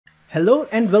Hello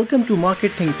and welcome to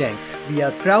Market Think Tank. We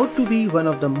are proud to be one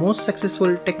of the most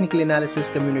successful technical analysis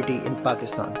community in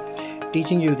Pakistan,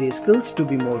 teaching you the skills to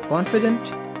be more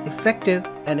confident, effective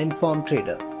and informed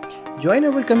trader. Join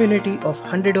our community of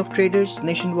hundreds of traders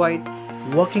nationwide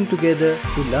working together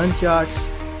to learn charts,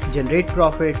 generate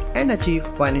profit and achieve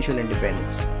financial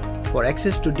independence. For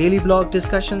access to daily blog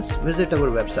discussions, visit our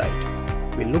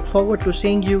website. We look forward to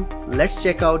seeing you. Let's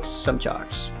check out some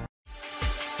charts.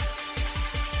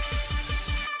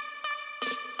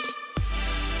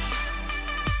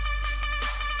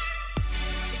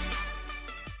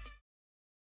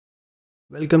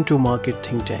 Welcome to Market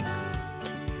Think Tank.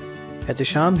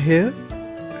 Atisham here.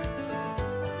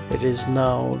 It is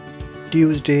now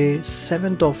Tuesday,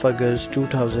 7th of August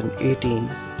 2018,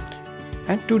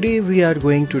 and today we are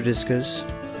going to discuss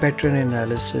pattern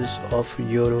analysis of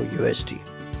Euro USD,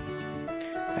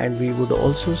 and we would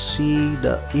also see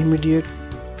the immediate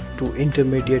to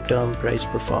intermediate term price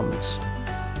performance.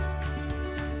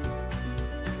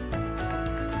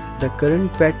 The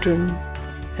current pattern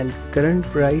and current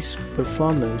price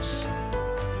performance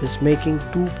is making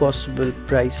two possible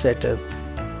price setup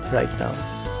right now,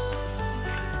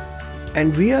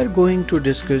 and we are going to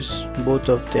discuss both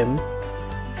of them.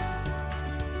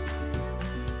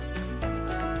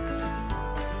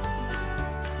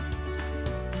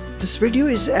 This video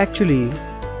is actually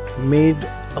made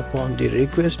upon the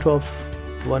request of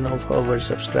one of our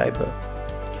subscribers.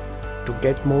 To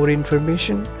get more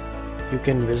information, you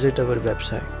can visit our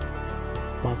website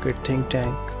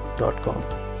marketthinktank.com.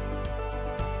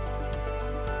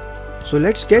 So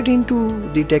let's get into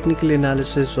the technical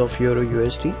analysis of Euro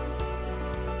USD.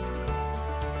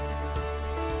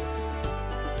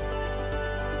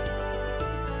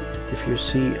 If you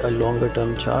see a longer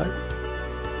term chart,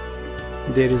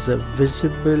 there is a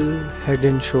visible head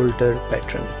and shoulder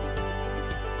pattern.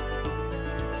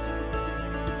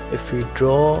 If we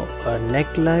draw a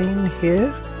neckline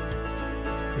here,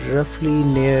 roughly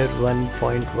near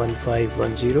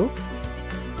 1.1510,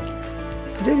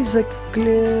 there is a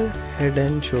clear head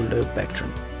and shoulder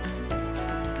pattern.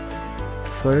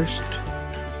 First,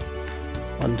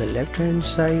 on the left hand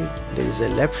side, there is a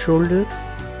left shoulder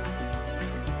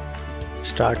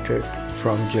started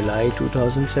from July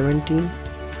 2017,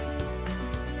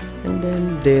 and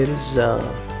then there is a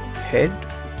head,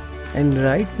 and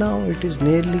right now it is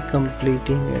nearly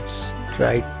completing its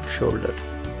right shoulder.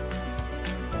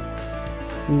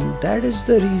 And that is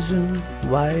the reason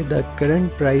why the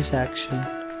current price action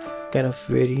kind of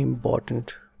very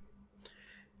important,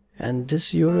 and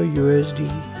this Euro USD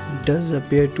does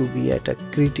appear to be at a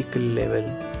critical level.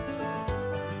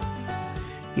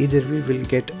 Either we will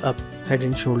get up head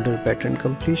and shoulder pattern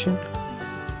completion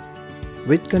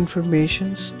with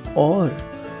confirmations, or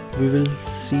we will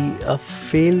see a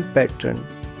fail pattern.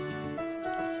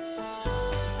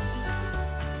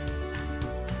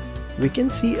 We can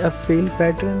see a fail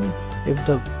pattern if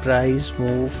the price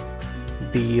move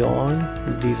beyond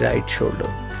the right shoulder.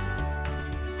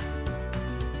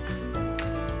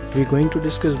 We're going to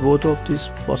discuss both of these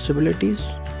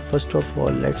possibilities. First of all,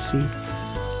 let's see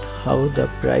how the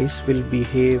price will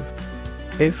behave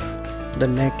if the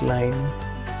neckline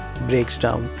breaks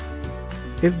down.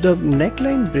 If the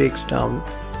neckline breaks down,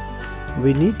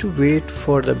 we need to wait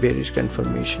for the bearish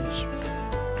confirmations.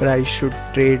 Price should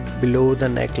trade below the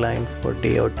neckline for a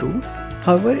day or two.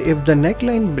 However, if the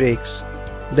neckline breaks,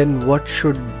 then what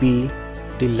should be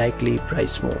the likely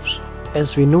price moves?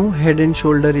 As we know, head and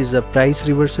shoulder is a price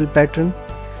reversal pattern,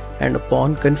 and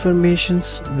upon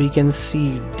confirmations we can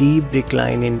see deep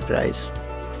decline in price,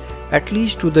 at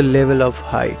least to the level of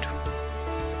height.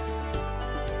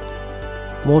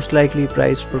 Most likely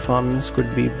price performance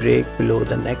could be break below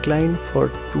the neckline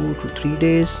for 2 to 3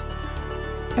 days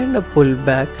and a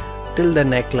pullback till the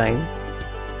neckline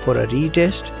for a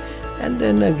retest, and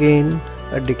then again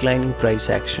a declining price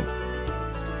action.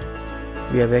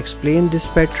 We have explained this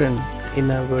pattern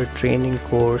in our training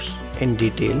course in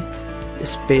detail,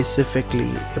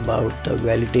 specifically about the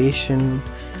validation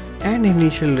and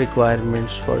initial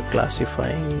requirements for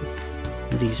classifying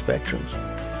these patterns.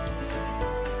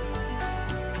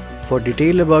 For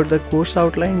detail about the course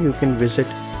outline, you can visit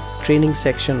training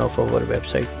section of our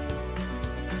website.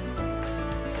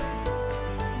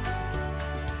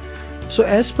 So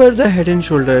as per the head and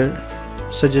shoulder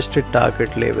suggested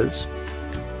target levels,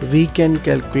 we can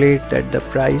calculate that the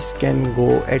price can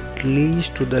go at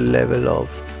least to the level of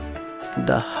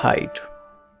the height.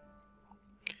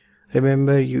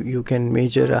 Remember, you can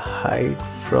measure a height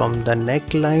from the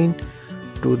neckline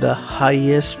to the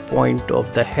highest point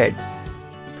of the head,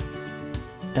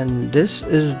 and this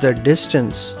is the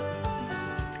distance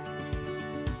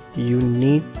you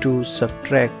need to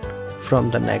subtract from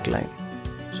the neckline.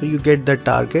 So you get the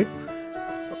target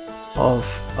of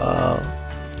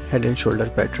head and shoulder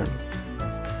pattern.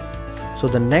 So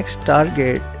the next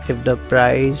target, if the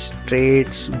price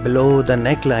trades below the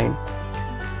neckline,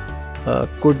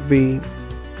 could be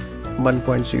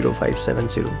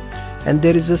 1.0570, and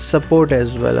there is a support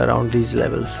as well around these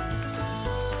levels.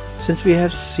 Since we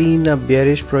have seen a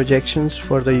bearish projections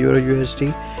for the Euro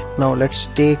USD, now let's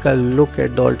take a look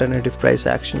at the alternative price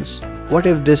actions. What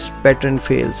if this pattern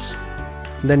fails?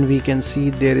 Then we can see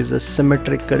there is a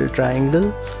symmetrical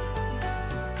triangle,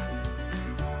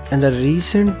 and the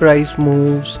recent price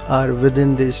moves are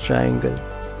within this triangle.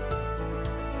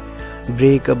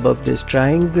 Break above this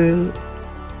triangle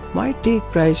might take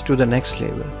price to the next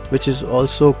level, which is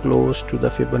also close to the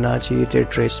Fibonacci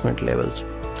retracement levels,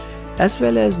 as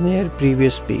well as near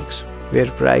previous peaks where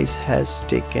price has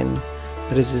taken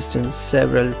resistance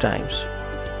several times.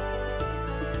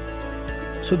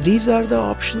 So these are the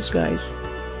options, guys.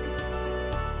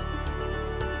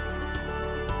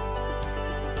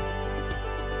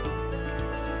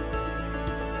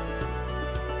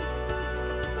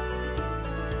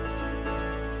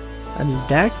 And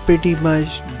that pretty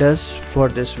much does for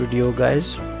this video,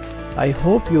 guys. I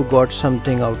hope you got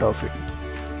something out of it,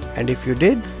 and if you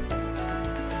did,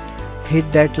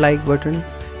 hit that like button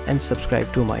and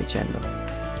subscribe to my channel.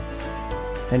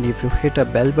 And if you hit a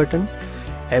bell button,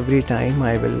 every time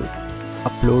I will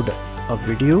upload a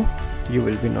video, you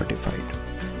will be notified.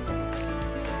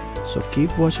 So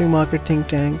keep watching Market Think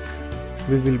Tank.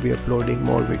 We will be uploading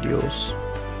more videos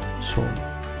soon.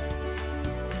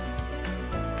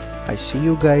 I see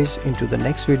you guys into the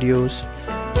next videos.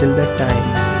 Till that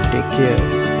time, take care.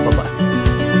 Bye bye.